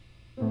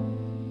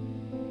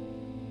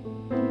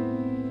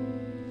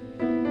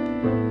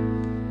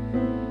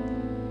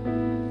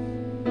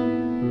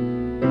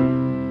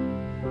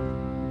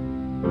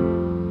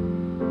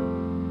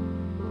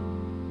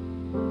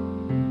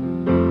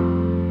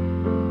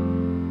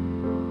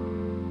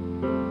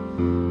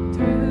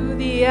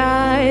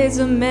eyes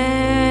of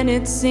man,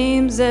 it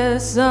seems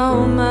there's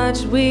so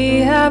much we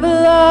have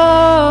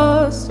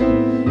lost.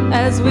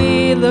 As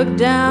we look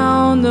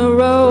down the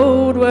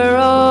road where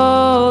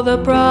all the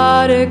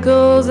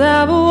prodigals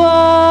have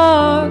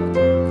walked,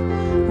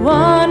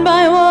 one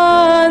by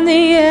one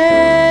the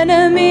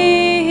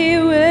enemy, he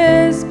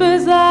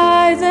whispers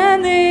lies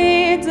and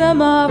leads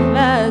them off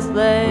as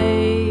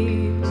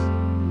slaves.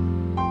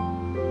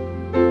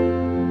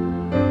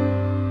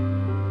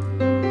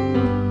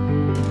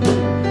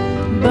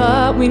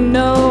 But we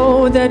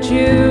know that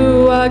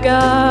you are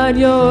God,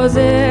 yours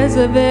is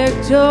a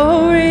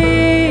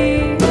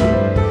victory.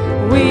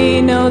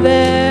 We know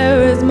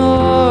there is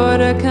more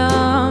to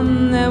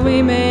come that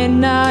we may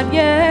not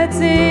yet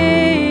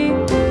see.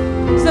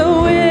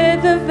 So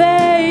with the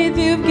faith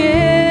you've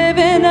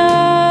given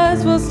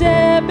us, we'll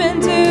step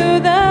into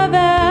the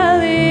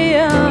valley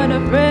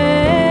unafraid.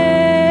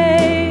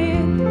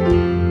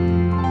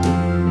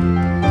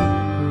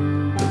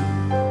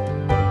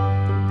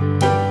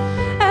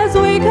 As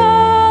we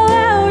call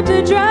out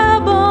to dry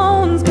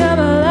bones, come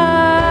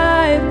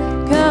alive,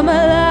 come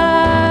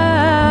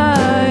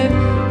alive.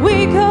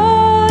 We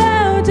call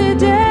out to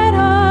dead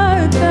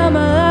hearts, come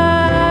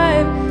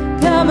alive,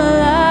 come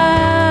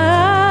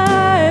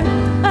alive.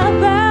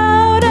 Up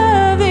out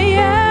of the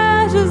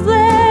ashes,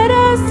 let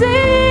us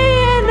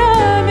see an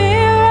army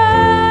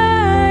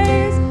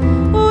rise.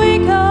 We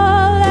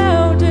call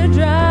out to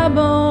dry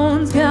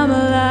bones, come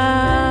alive.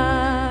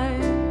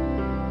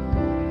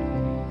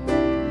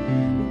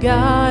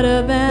 God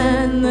of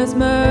endless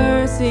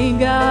mercy,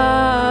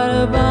 God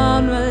of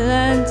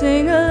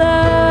unrelenting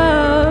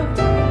love,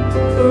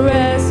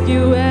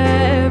 rescue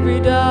every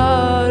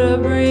daughter,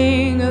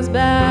 bring us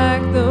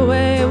back the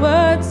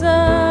wayward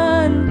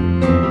son,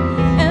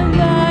 and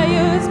by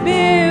your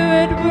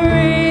spirit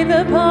breathe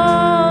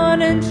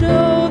upon and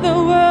show the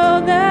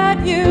world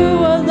that you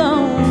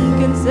alone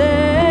can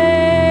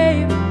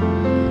save.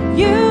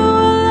 You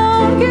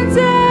alone can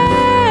save.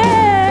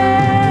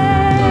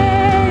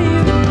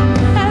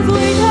 As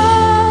we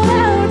call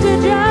out to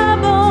dry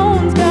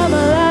bones, come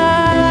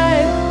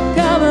alive,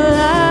 come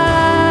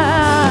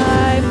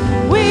alive.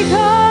 We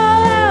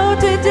call out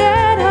to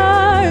dead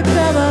hearts,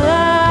 come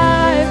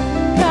alive,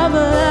 come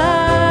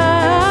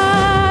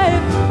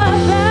alive.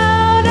 Up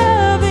out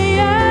of the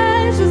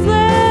ashes,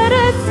 let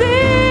us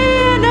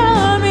see an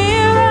army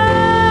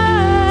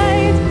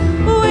rise.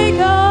 We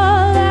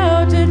call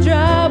out to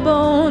dry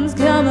bones,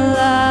 come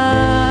alive.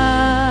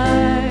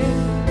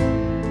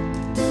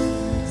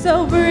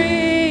 So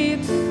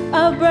breathe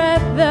a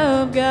breath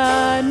of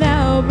God,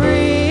 now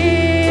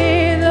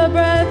breathe a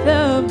breath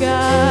of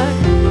God.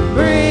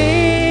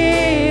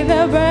 Breathe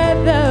a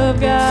breath of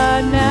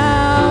God,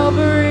 now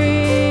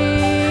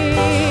breathe.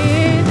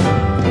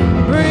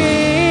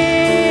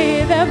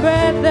 Breathe a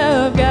breath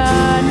of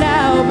God,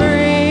 now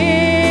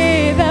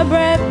breathe a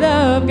breath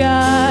of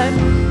God.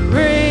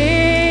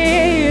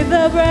 Breathe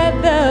a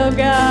breath of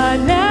God,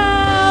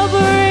 now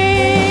breathe.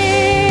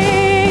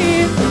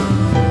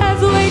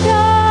 As we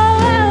call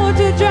out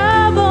to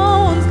dry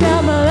bones,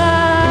 come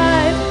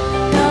alive,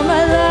 come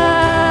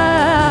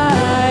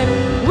alive.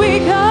 We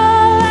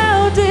call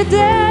out to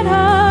dead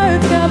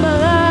hearts, come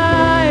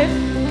alive,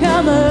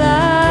 come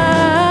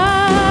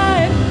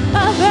alive.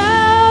 Up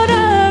out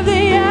of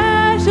the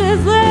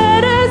ashes,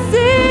 let us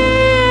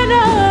see an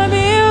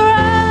army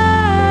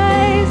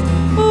rise.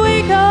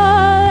 We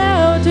call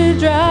out to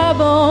dry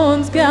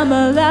bones, come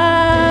alive,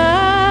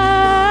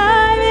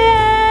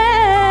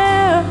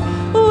 yeah.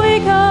 We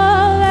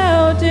call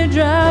out to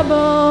dry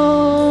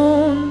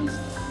bones,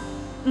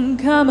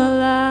 come alive.